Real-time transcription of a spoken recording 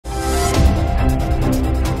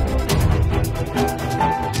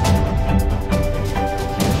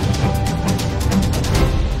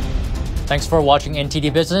Thanks for watching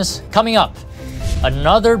NTD Business. Coming up,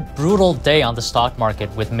 another brutal day on the stock market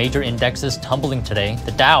with major indexes tumbling today,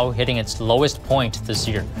 the Dow hitting its lowest point this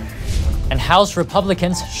year. And House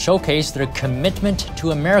Republicans showcase their Commitment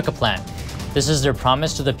to America plan. This is their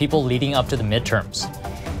promise to the people leading up to the midterms.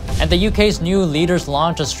 And the UK's new leaders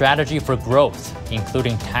launch a strategy for growth,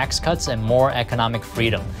 including tax cuts and more economic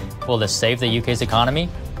freedom. Will this save the UK's economy?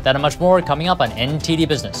 That and much more coming up on NTD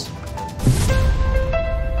Business.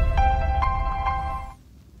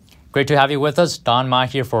 Great to have you with us. Don Ma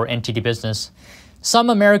here for NTD Business. Some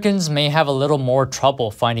Americans may have a little more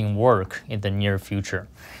trouble finding work in the near future,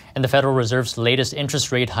 and the Federal Reserve's latest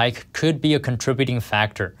interest rate hike could be a contributing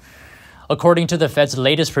factor. According to the Fed's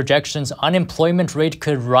latest projections, unemployment rate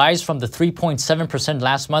could rise from the 3.7%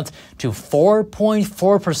 last month to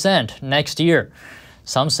 4.4% next year.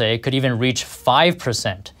 Some say it could even reach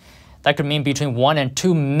 5%. That could mean between 1 and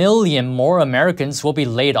 2 million more Americans will be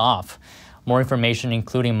laid off. More information,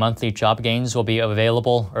 including monthly job gains, will be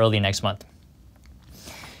available early next month.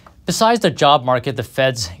 Besides the job market, the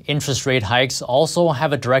Fed's interest rate hikes also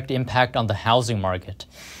have a direct impact on the housing market.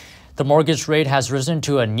 The mortgage rate has risen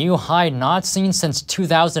to a new high not seen since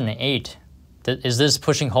 2008. Is this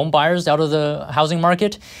pushing home buyers out of the housing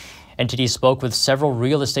market? NTD spoke with several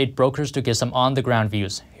real estate brokers to get some on-the-ground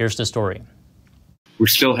views. Here's the story. We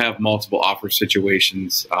still have multiple offer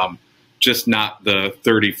situations, just not the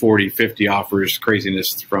 30, 40, 50 offers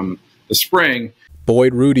craziness from the spring.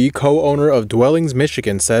 Boyd Rudy, co-owner of Dwellings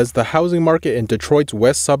Michigan, says the housing market in Detroit's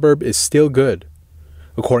west suburb is still good.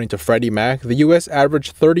 According to Freddie Mac, the U.S.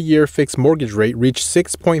 average 30-year fixed mortgage rate reached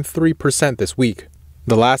 6.3% this week.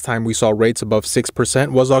 The last time we saw rates above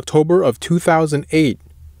 6% was October of 2008.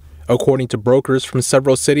 According to brokers from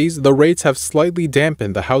several cities, the rates have slightly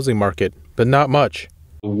dampened the housing market, but not much.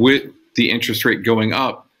 With the interest rate going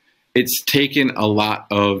up, it's taken a lot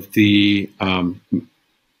of the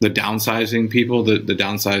downsizing people, the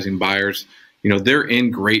downsizing buyers. You know, they're in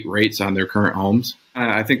great rates on their current homes.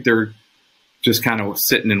 I think they're just kind of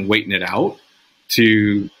sitting and waiting it out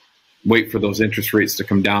to wait for those interest rates to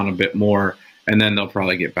come down a bit more, and then they'll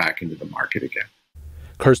probably get back into the market again.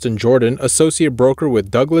 Kirsten Jordan, associate broker with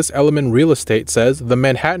Douglas Elliman Real Estate, says the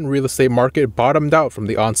Manhattan real estate market bottomed out from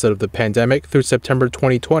the onset of the pandemic through September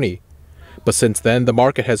 2020. But since then, the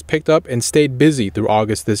market has picked up and stayed busy through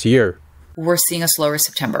August this year. We're seeing a slower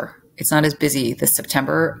September. It's not as busy this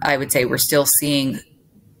September. I would say we're still seeing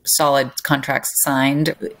solid contracts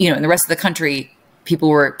signed. You know, in the rest of the country, people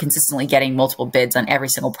were consistently getting multiple bids on every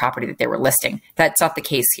single property that they were listing. That's not the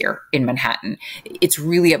case here in Manhattan. It's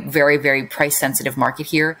really a very, very price-sensitive market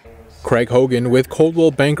here. Craig Hogan with Coldwell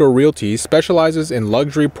Banker Realty specializes in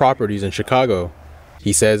luxury properties in Chicago.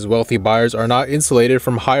 He says wealthy buyers are not insulated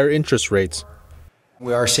from higher interest rates.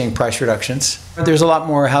 We are seeing price reductions. There's a lot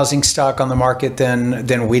more housing stock on the market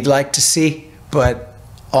than we'd like to see, but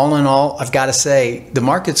all in all, I've got to say, the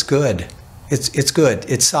market's good. It's good.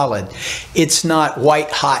 It's solid. It's not white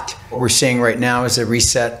hot. What we're seeing right now is a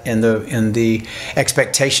reset in the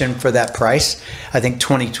expectation for that price. I think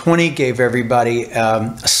 2020 gave everybody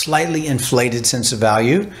a slightly inflated sense of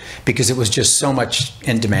value because it was just so much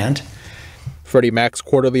in demand. Freddie Mac's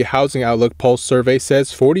quarterly housing outlook pulse survey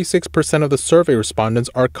says 46% of the survey respondents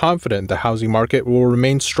are confident the housing market will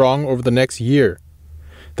remain strong over the next year.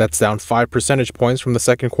 That's down 5 percentage points from the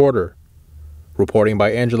second quarter. Reporting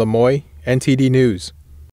by Angela Moy, NTD News.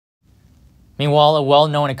 Meanwhile, a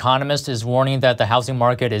well-known economist is warning that the housing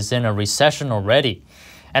market is in a recession already,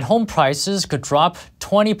 and home prices could drop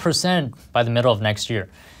 20% by the middle of next year.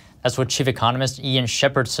 That's what Chief Economist Ian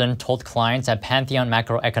Shepherdson told clients at Pantheon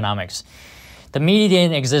Macroeconomics. The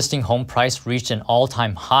median existing home price reached an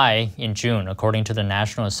all-time high in June, according to the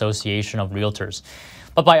National Association of Realtors.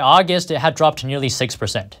 But by August, it had dropped to nearly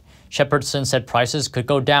 6%. Shepherdson said prices could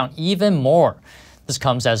go down even more. This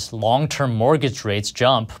comes as long-term mortgage rates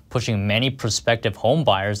jump, pushing many prospective home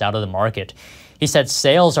buyers out of the market. He said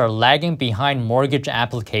sales are lagging behind mortgage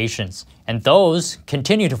applications, and those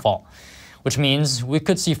continue to fall, which means we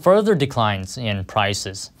could see further declines in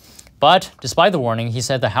prices. But despite the warning, he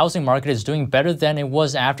said the housing market is doing better than it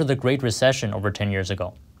was after the Great Recession over 10 years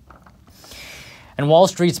ago. And Wall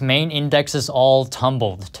Street's main indexes all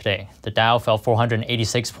tumbled today. The Dow fell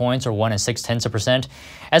 486 points, or 1 6/10%.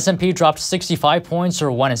 S&P dropped 65 points,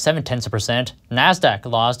 or 1 7/10%. Nasdaq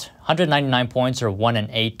lost 199 points, or 1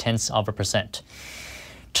 8/10%.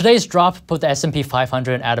 Today's drop put the S&P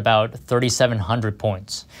 500 at about 3,700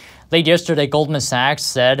 points. Late yesterday, Goldman Sachs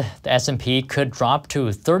said the S&P could drop to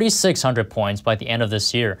 3,600 points by the end of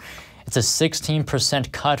this year. It's a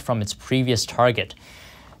 16% cut from its previous target.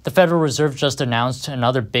 The Federal Reserve just announced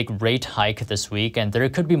another big rate hike this week, and there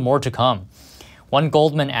could be more to come. One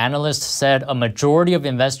Goldman analyst said a majority of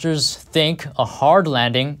investors think a hard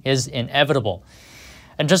landing is inevitable.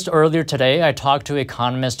 And just earlier today, I talked to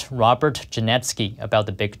economist Robert Janetsky about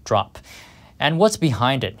the big drop and what's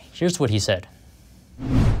behind it. Here's what he said.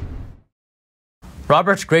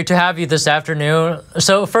 Robert, great to have you this afternoon.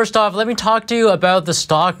 So first off, let me talk to you about the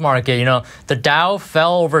stock market. You know, the Dow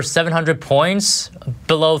fell over 700 points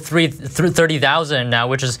below 30,000 now,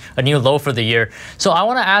 which is a new low for the year. So I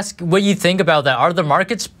want to ask what you think about that. Are the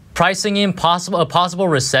markets pricing in a possible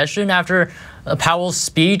recession after Powell's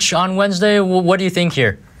speech on Wednesday? What do you think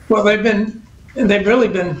here? Well, they've really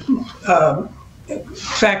been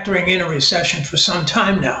factoring in a recession for some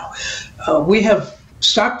time now. We have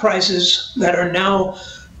stock prices that are now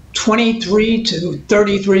 23 to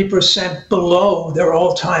 33% below their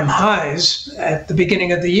all-time highs at the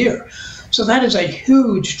beginning of the year. So that is a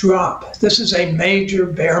huge drop. This is a major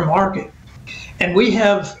bear market. And we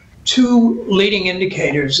have two leading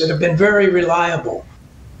indicators that have been very reliable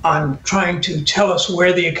on trying to tell us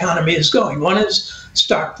where the economy is going. One is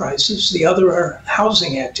stock prices, the other are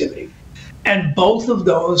housing activity. And both of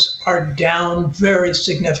those are down very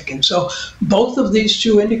significant. So both of these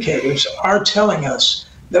two indicators are telling us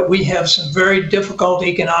that we have some very difficult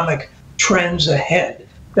economic trends ahead.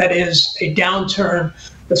 That is a downturn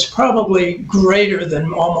that's probably greater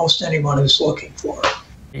than almost anyone is looking for.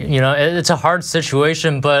 You know, it's a hard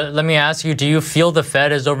situation, but let me ask you, do you feel the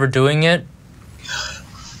Fed is overdoing it?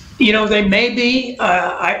 You know, they may be.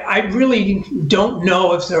 I really don't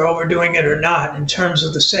know if they're overdoing it or not in terms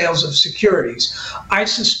of the sales of securities. I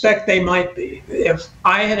suspect they might be. If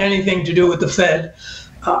I had anything to do with the Fed,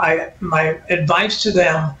 my advice to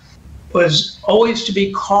them was always to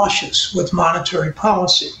be cautious with monetary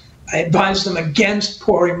policy. I advised them against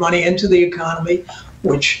pouring money into the economy,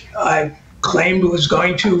 which I claimed was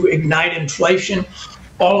going to ignite inflation.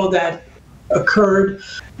 All of that occurred.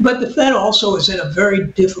 But the Fed also is in a very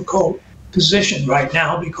difficult position right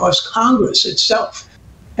now because Congress itself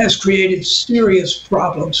has created serious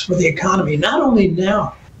problems for the economy, not only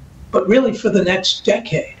now, but really for the next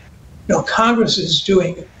decade. You know, Congress is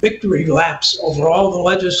doing victory laps over all the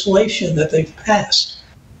legislation that they've passed.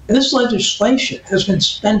 And this legislation has been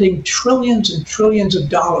spending trillions and trillions of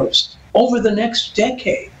dollars over the next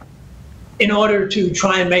decade in order to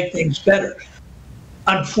try and make things better.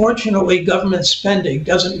 Unfortunately, government spending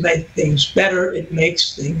doesn't make things better, it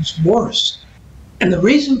makes things worse. And the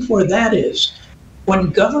reason for that is when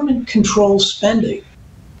government controls spending,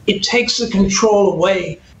 it takes the control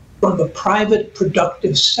away from the private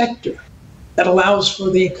productive sector that allows for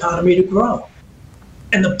the economy to grow.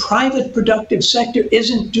 And the private productive sector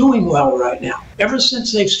isn't doing well right now. Ever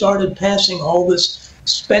since they've started passing all this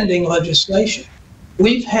spending legislation,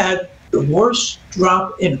 we've had the worst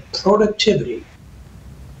drop in productivity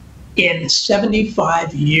in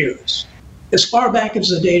 75 years, as far back as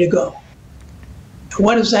the data go.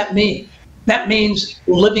 What does that mean? That means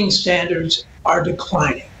living standards are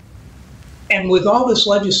declining. And with all this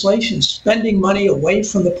legislation spending money away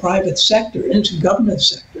from the private sector into government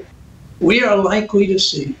sector, we are likely to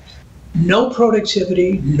see no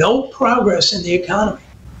productivity, no progress in the economy.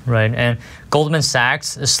 Right, and Goldman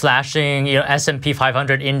Sachs is slashing, S&P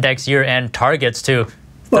 500 index year-end targets to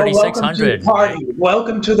 3,600.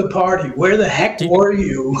 Welcome to the party. Where the heck were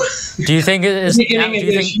you? Do you think it is beginning of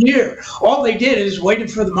this year? All they did is waited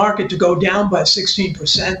for the market to go down by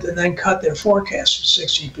 16% and then cut their forecast for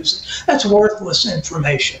 16%. That's worthless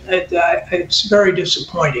information. It's very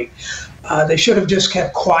disappointing. They should have just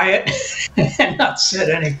kept quiet and not said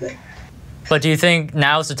anything. But do you think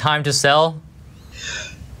now's the time to sell?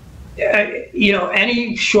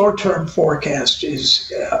 Any short-term forecast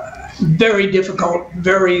is very difficult,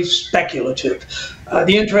 very speculative.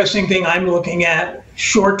 The interesting thing I'm looking at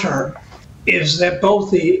short-term is that both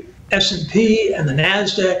the S&P and the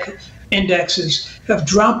NASDAQ indexes have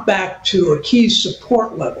dropped back to a key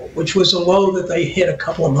support level, which was a low that they hit a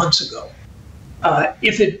couple of months ago.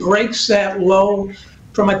 If it breaks that low,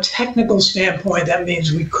 from a technical standpoint, that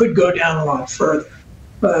means we could go down a lot further.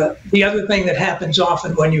 The other thing that happens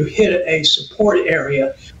often when you hit a support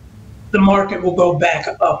area, the market will go back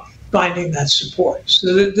up, finding that support.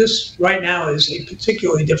 So this right now is a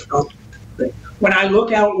particularly difficult thing. When I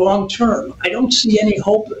look out long term, I don't see any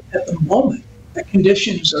hope at the moment that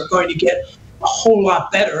conditions are going to get a whole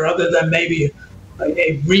lot better other than maybe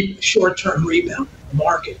a short-term rebound in the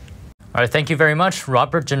market. All right, thank you very much,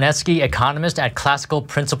 Robert Janetsky, economist at Classical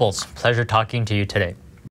Principles. Pleasure talking to you today.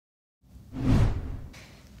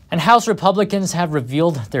 And House Republicans have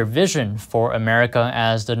revealed their vision for America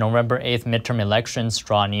as the November 8th midterm elections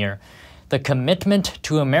draw near. The Commitment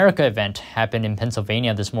to America event happened in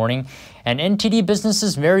Pennsylvania this morning, and NTD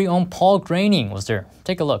Business's very own Paul Graining was there.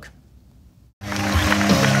 Take a look.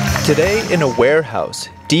 Today, in a warehouse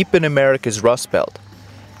deep in America's Rust Belt,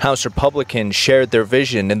 House Republicans shared their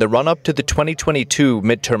vision in the run-up to the 2022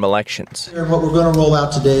 midterm elections. What we're going to roll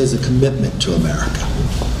out today is a commitment to America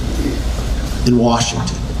in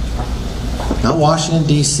Washington. Not Washington,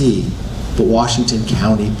 D.C., but Washington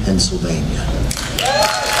County, Pennsylvania.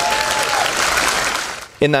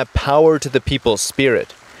 In that power to the people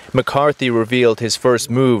spirit, McCarthy revealed his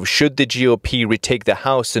first move should the GOP retake the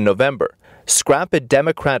House in November: scrap a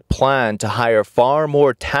Democrat plan to hire far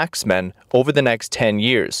more taxmen over the next 10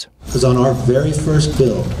 years. Because on our very first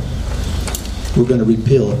bill, we're going to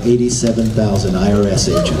repeal 87,000 IRS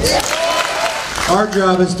agents. Our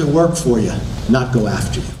job is to work for you, not go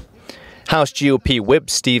after you. House GOP Whip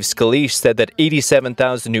Steve Scalise said that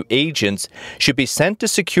 87,000 new agents should be sent to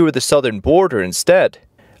secure the southern border instead.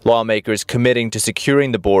 Lawmakers committing to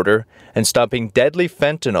securing the border and stopping deadly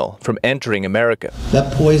fentanyl from entering America.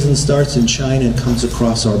 That poison starts in China and comes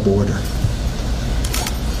across our border.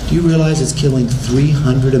 Do you realize it's killing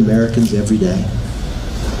 300 Americans every day?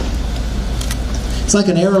 It's like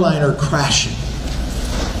an airliner crashing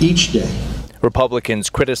each day.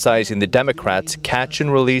 Republicans criticizing the Democrats'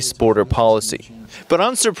 catch-and-release border policy. But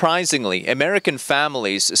unsurprisingly, American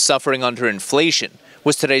families suffering under inflation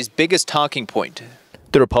was today's biggest talking point.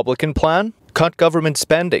 The Republican plan? Cut government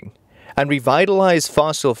spending and revitalize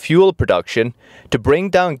fossil fuel production to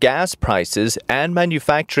bring down gas prices and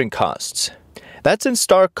manufacturing costs. That's in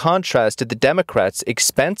stark contrast to the Democrats'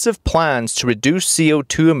 expensive plans to reduce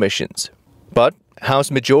CO2 emissions. But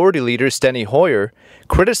House Majority Leader Steny Hoyer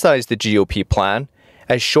criticized the GOP plan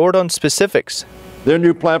as short on specifics. Their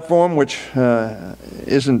new platform, which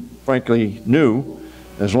isn't frankly new,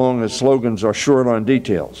 as long as slogans are short on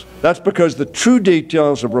details. That's because the true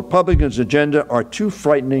details of Republicans' agenda are too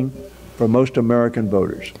frightening for most American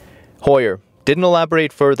voters. Hoyer didn't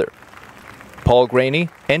elaborate further. Paul Graining,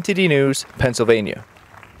 NTD News, Pennsylvania.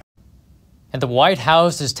 And the White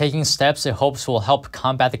House is taking steps it hopes will help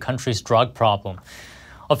combat the country's drug problem.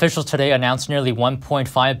 Officials today announced nearly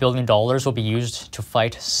 $1.5 billion will be used to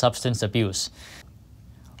fight substance abuse.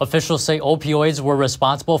 Officials say opioids were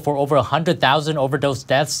responsible for over 100,000 overdose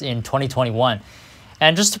deaths in 2021.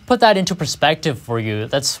 And just to put that into perspective for you,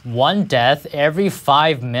 that's one death every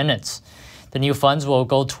 5 minutes. The new funds will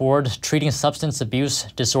go toward treating substance abuse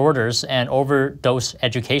disorders and overdose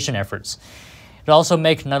education efforts. It'll also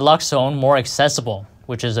make naloxone more accessible,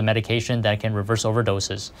 which is a medication that can reverse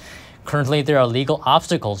overdoses. Currently, there are legal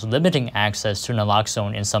obstacles limiting access to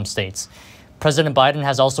naloxone in some states. President Biden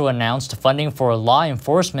has also announced funding for law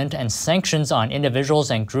enforcement and sanctions on individuals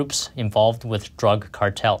and groups involved with drug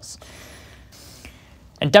cartels.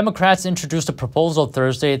 And Democrats introduced a proposal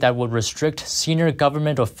Thursday that would restrict senior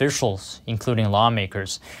government officials, including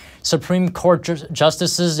lawmakers, Supreme Court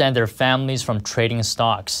justices, and their families from trading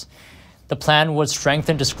stocks. The plan would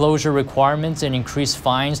strengthen disclosure requirements and increase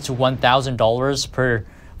fines to $1,000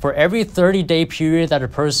 for every 30-day period that a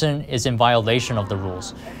person is in violation of the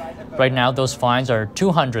rules. Right now, those fines are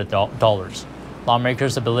 $200.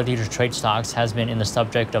 Lawmakers' ability to trade stocks has been in the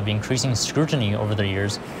subject of increasing scrutiny over the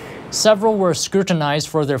years. Several were scrutinized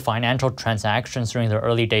for their financial transactions during the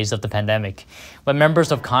early days of the pandemic, when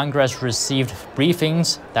members of Congress received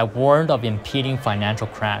briefings that warned of impending financial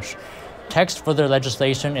crash. Text for their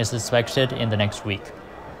legislation is expected in the next week.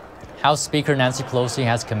 House Speaker Nancy Pelosi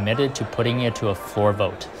has committed to putting it to a floor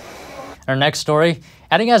vote. Our next story,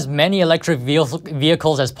 adding as many electric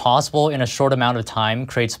vehicles as possible in a short amount of time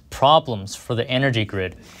creates problems for the energy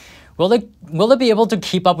grid. Will it be able to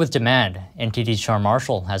keep up with demand? NTD's Sean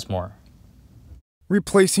Marshall has more.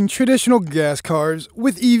 Replacing traditional gas cars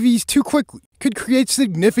with EVs too quickly could create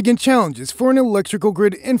significant challenges for an electrical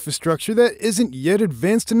grid infrastructure that isn't yet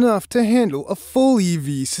advanced enough to handle a full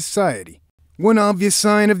EV society. One obvious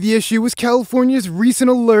sign of the issue was California's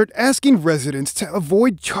recent alert asking residents to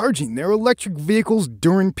avoid charging their electric vehicles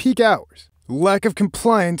during peak hours. Lack of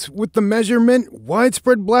compliance with the measure meant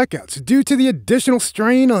widespread blackouts due to the additional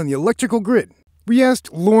strain on the electrical grid. We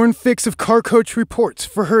asked Lauren Fix of Car Coach Reports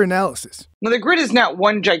for her analysis. Now, the grid is not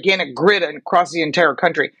one gigantic grid across the entire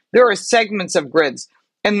country. There are segments of grids,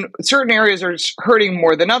 and certain areas are hurting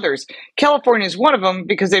more than others. California is one of them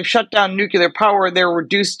because they've shut down nuclear power. They're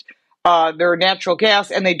reduced their natural gas,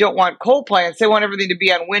 and they don't want coal plants. They want everything to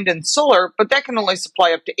be on wind and solar, but that can only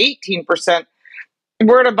supply up to 18%.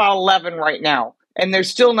 We're at about 11 right now, and they're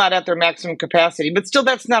still not at their maximum capacity, but still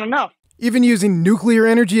that's not enough. Even using nuclear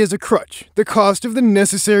energy as a crutch, the cost of the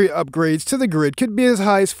necessary upgrades to the grid could be as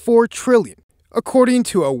high as $4 trillion, according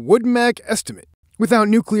to a WoodMac estimate. Without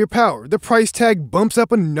nuclear power, the price tag bumps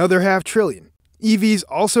up another $500 billion. EVs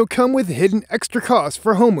also come with hidden extra costs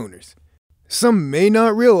for homeowners. Some may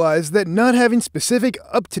not realize that not having specific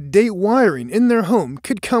up-to-date wiring in their home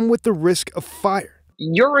could come with the risk of fire.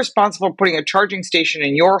 You're responsible for putting a charging station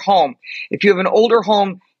in your home. If you have an older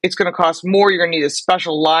home, it's going to cost more. You're going to need a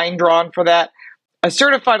special line drawn for that. A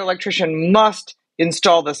certified electrician must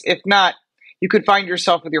install this. If not, you could find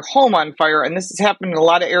yourself with your home on fire. And this has happened in a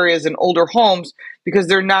lot of areas in older homes because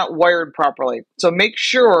they're not wired properly. So make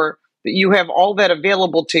sure that you have all that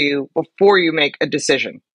available to you before you make a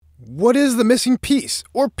decision. What is the missing piece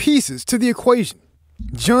or pieces to the equation?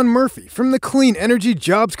 John Murphy from the Clean Energy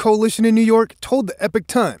Jobs Coalition in New York told the Epoch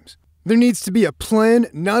Times, there needs to be a plan,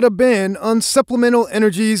 not a ban, on supplemental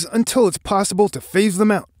energies until it's possible to phase them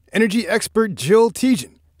out. Energy expert Jill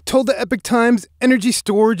Tejan told the Epoch Times energy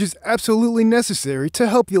storage is absolutely necessary to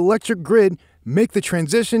help the electric grid make the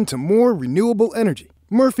transition to more renewable energy.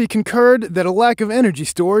 Murphy concurred that a lack of energy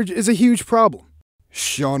storage is a huge problem.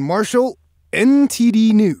 Sean Marshall,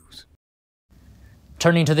 NTD News.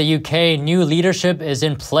 Turning to the UK, new leadership is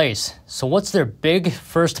in place. So what's their big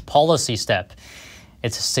first policy step?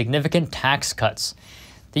 It's significant tax cuts.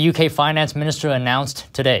 The UK Finance Minister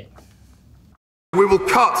announced today. We will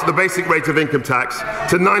cut the basic rate of income tax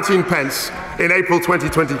to 19 pence in April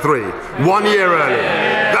 2023, 1 year early.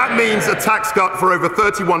 That means a tax cut for over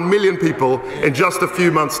 31 million people in just a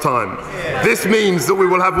few months' time. This means that we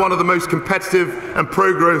will have one of the most competitive and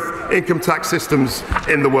pro-growth income tax systems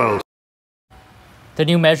in the world. The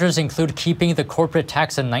new measures include keeping the corporate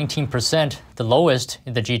tax at 19%, the lowest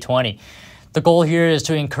in the G20. The goal here is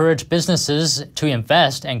to encourage businesses to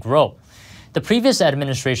invest and grow. The previous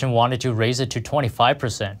administration wanted to raise it to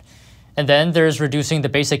 25%. And then there's reducing the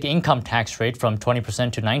basic income tax rate from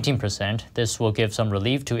 20% to 19%. This will give some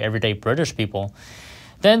relief to everyday British people.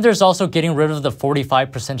 Then there's also getting rid of the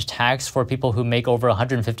 45% tax for people who make over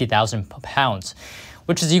 £150,000,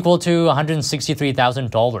 which is equal to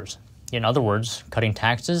 $163,000. In other words, cutting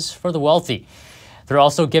taxes for the wealthy. They're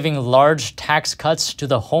also giving large tax cuts to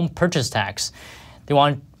the home purchase tax. They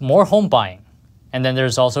want more home buying. And then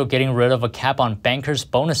there's also getting rid of a cap on bankers'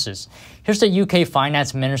 bonuses. Here's the UK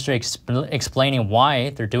Finance Minister explaining why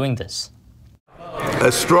they're doing this.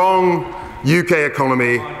 A strong UK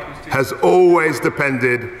economy has always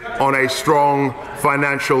depended on a strong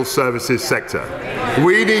financial services sector.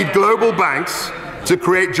 We need global banks to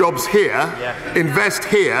create jobs here, invest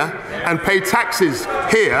here, and pay taxes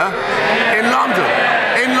here in London,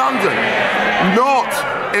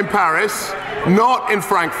 not in Paris, not in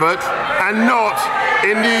Frankfurt, and not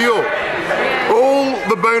in New York. All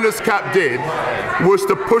the bonus cap did was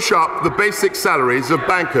to push up the basic salaries of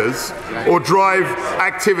bankers or drive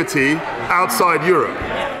activity outside Europe.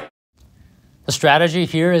 The strategy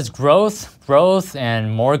here is growth, growth,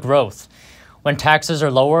 and more growth. When taxes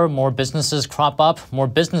are lower, more businesses crop up, more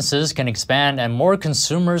businesses can expand, and more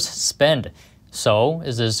consumers spend. So,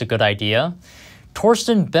 is this a good idea?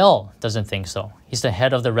 Torsten Bell doesn't think so. He's the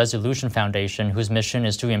head of the Resolution Foundation, whose mission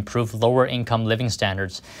is to improve lower-income living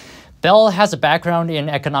standards. Bell has a background in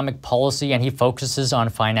economic policy, and he focuses on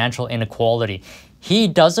financial inequality. He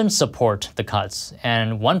doesn't support the cuts,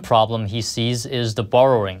 and one problem he sees is the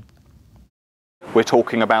borrowing. We're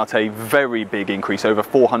talking about a very big increase, over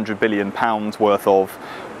 £400 billion worth of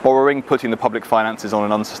borrowing, putting the public finances on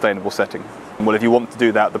an unsustainable setting. Well, if you want to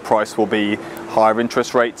do that, the price will be higher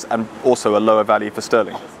interest rates and also a lower value for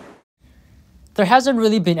sterling. There hasn't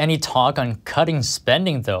really been any talk on cutting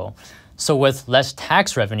spending, though. So with less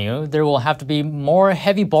tax revenue, there will have to be more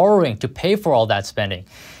heavy borrowing to pay for all that spending.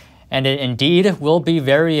 And it indeed will be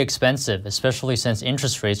very expensive, especially since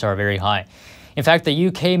interest rates are very high. In fact, the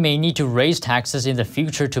UK may need to raise taxes in the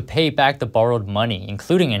future to pay back the borrowed money,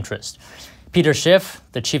 including interest. Peter Schiff,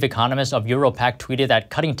 the chief economist of Europac, tweeted that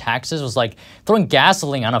cutting taxes was like throwing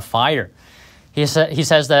gasoline on a fire. He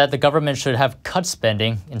says that the government should have cut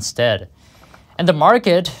spending instead. And the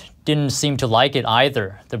market didn't seem to like it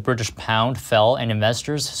either. The British pound fell and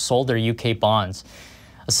investors sold their UK bonds.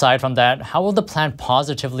 Aside from that, how will the plan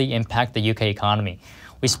positively impact the UK economy?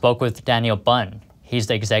 We spoke with Daniel Bunn. He's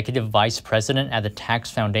the executive vice president at the Tax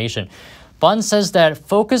Foundation. Bunn says that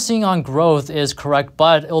focusing on growth is correct,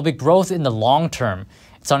 but it will be growth in the long term.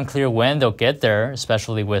 It's unclear when they'll get there,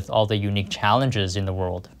 especially with all the unique challenges in the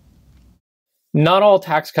world. Not all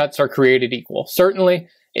tax cuts are created equal. Certainly,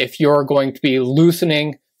 if you're going to be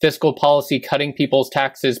loosening fiscal policy, cutting people's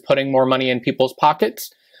taxes, putting more money in people's pockets,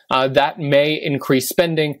 that may increase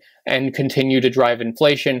spending and continue to drive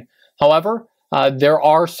inflation. However, there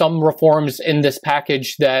are some reforms in this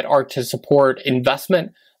package that are to support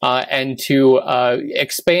investment and to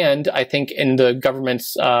expand, I think, in the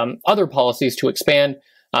government's other policies to expand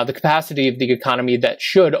the capacity of the economy that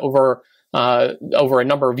should, over a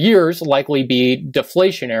number of years, likely be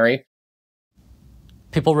deflationary.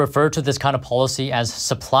 People refer to this kind of policy as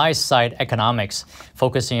supply-side economics,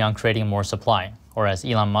 focusing on creating more supply. Or as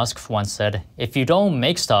Elon Musk once said, if you don't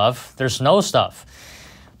make stuff, there's no stuff.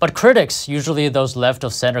 But critics, usually those left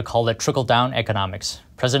of center, call it trickle-down economics.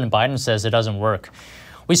 President Biden says it doesn't work.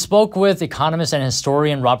 We spoke with economist and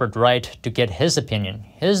historian Robert Wright to get his opinion.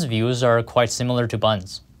 His views are quite similar to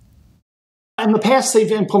Bun's. In the past,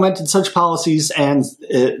 they've implemented such policies, and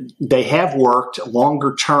they have worked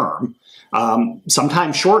longer term,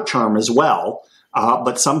 sometimes short term as well,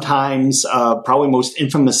 but sometimes, probably most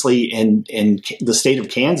infamously in the state of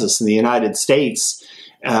Kansas in the United States,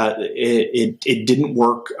 it didn't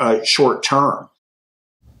work short term.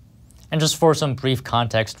 And just for some brief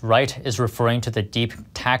context, Wright is referring to the deep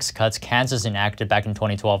tax cuts Kansas enacted back in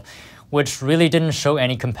 2012, which really didn't show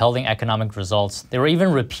any compelling economic results. They were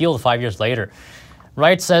even repealed 5 years later.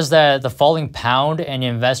 Wright says that the falling pound and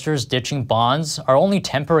investors ditching bonds are only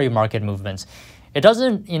temporary market movements. It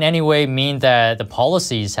doesn't in any way mean that the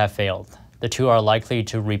policies have failed. The two are likely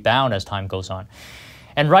to rebound as time goes on.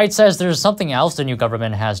 And Wright says there's something else the new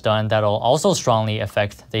government has done that'll also strongly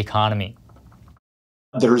affect the economy.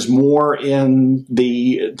 There's more in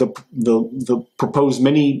the proposed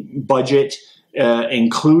mini budget,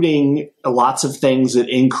 including lots of things that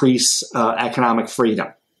increase economic freedom.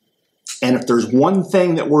 And if there's one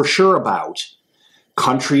thing that we're sure about,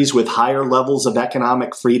 countries with higher levels of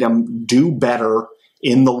economic freedom do better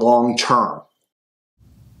in the long term.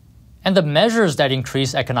 And the measures that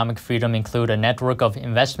increase economic freedom include a network of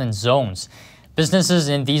investment zones. Businesses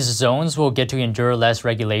in these zones will get to endure less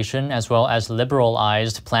regulation, as well as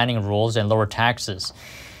liberalized planning rules and lower taxes.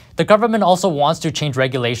 The government also wants to change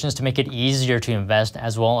regulations to make it easier to invest,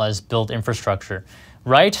 as well as build infrastructure.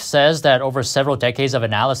 Wright says that over several decades of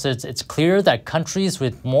analysis, it's clear that countries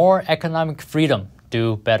with more economic freedom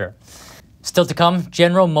do better. Still to come,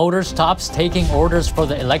 General Motors stops taking orders for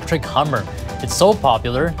the electric Hummer. It's so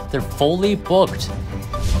popular, they're fully booked.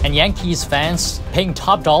 And Yankees fans paying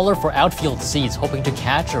top dollar for outfield seats, hoping to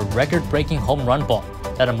catch a record-breaking home run ball.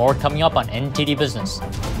 That and more coming up on NTD Business.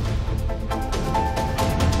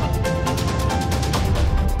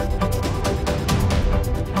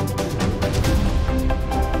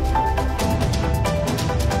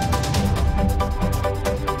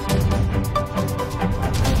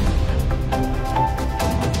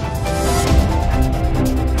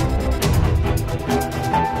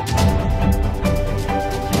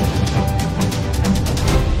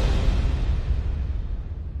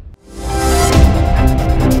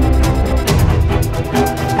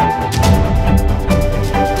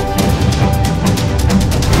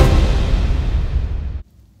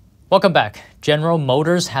 Welcome back. General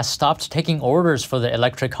Motors has stopped taking orders for the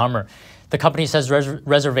electric Hummer. The company says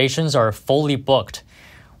reservations are fully booked.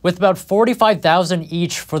 With about 45,000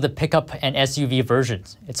 each for the pickup and SUV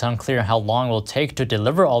versions, it's unclear how long it will take to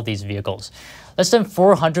deliver all these vehicles. Less than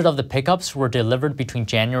 400 of the pickups were delivered between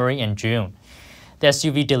January and June. The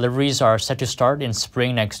SUV deliveries are set to start in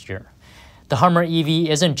spring next year. The Hummer EV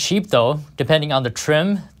isn't cheap though. Depending on the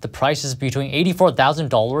trim, the price is between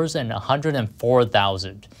 $84,000 and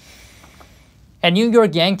 $104,000. And New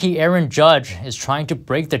York Yankee Aaron Judge is trying to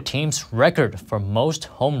break the team's record for most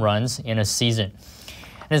home runs in a season.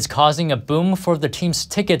 And it's causing a boom for the team's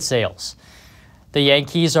ticket sales. The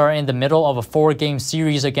Yankees are in the middle of a 4-game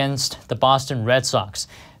series against the Boston Red Sox.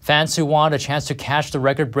 Fans who want a chance to catch the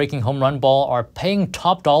record-breaking home run ball are paying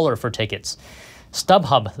top dollar for tickets.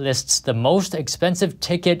 StubHub lists the most expensive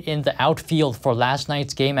ticket in the outfield for last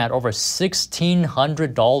night's game at over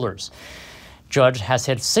 $1,600. Judge has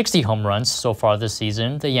hit 60 home runs so far this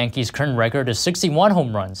season. The Yankees' current record is 61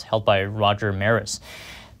 home runs, held by Roger Maris.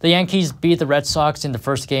 The Yankees beat the Red Sox in the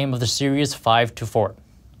first game of the series 5-4.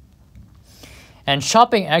 And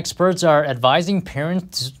shopping experts are advising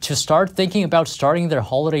parents to start thinking about starting their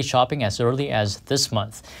holiday shopping as early as this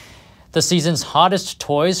month. The season's hottest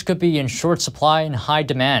toys could be in short supply and high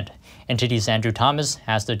demand. NTD's Andrew Thomas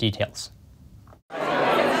has the details.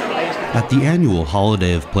 At the annual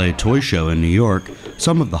Holiday of Play toy show in New York,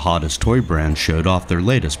 some of the hottest toy brands showed off their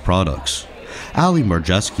latest products. Ali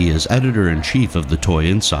Marjeski is editor-in-chief of the Toy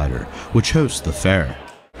Insider, which hosts the fair.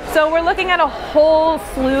 So we're looking at a whole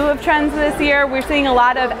slew of trends this year. We're seeing a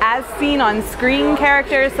lot of as-seen-on-screen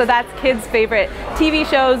characters, so that's kids' favorite TV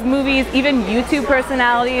shows, movies, even YouTube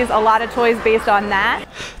personalities, a lot of toys based on that.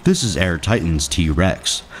 This is Air Titan's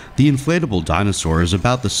T-Rex. The The inflatable dinosaur is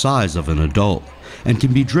about the size of an adult and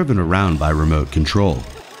can be driven around by remote control.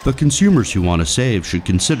 But consumers who want to save should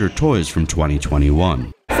consider toys from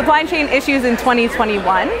 2021. Supply chain issues in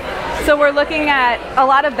 2021. So we're looking at a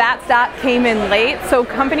lot of that stock came in late. So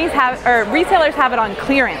retailers have it on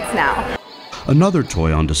clearance now. Another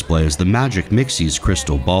toy on display is the Magic Mixies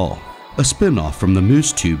Crystal Ball, a spin-off from the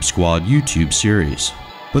Moose Tube Squad YouTube series.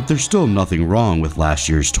 But there's still nothing wrong with last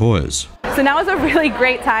year's toys. So now is a really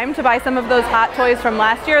great time to buy some of those hot toys from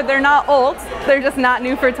last year. They're not old, they're just not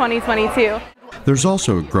new for 2022. There's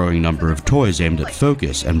also a growing number of toys aimed at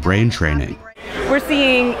focus and brain training. We're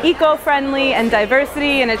seeing eco-friendly and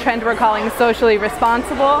diversity in a trend we're calling socially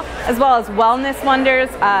responsible, as well as wellness wonders,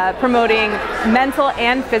 promoting mental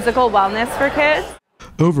and physical wellness for kids.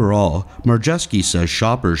 Overall, Marjeski says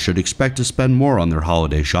shoppers should expect to spend more on their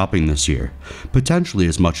holiday shopping this year, potentially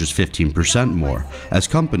as much as 15% more, as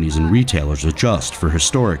companies and retailers adjust for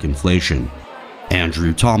historic inflation.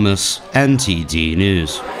 Andrew Thomas, NTD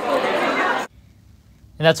News.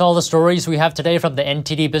 And that's all the stories we have today from the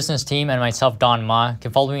NTD Business team and myself, Don Ma. You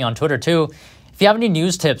can follow me on Twitter too. If you have any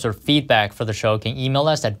news tips or feedback for the show, you can email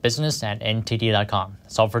us at business@ntd.com.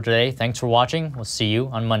 That's all for today. Thanks for watching. We'll see you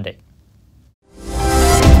on Monday.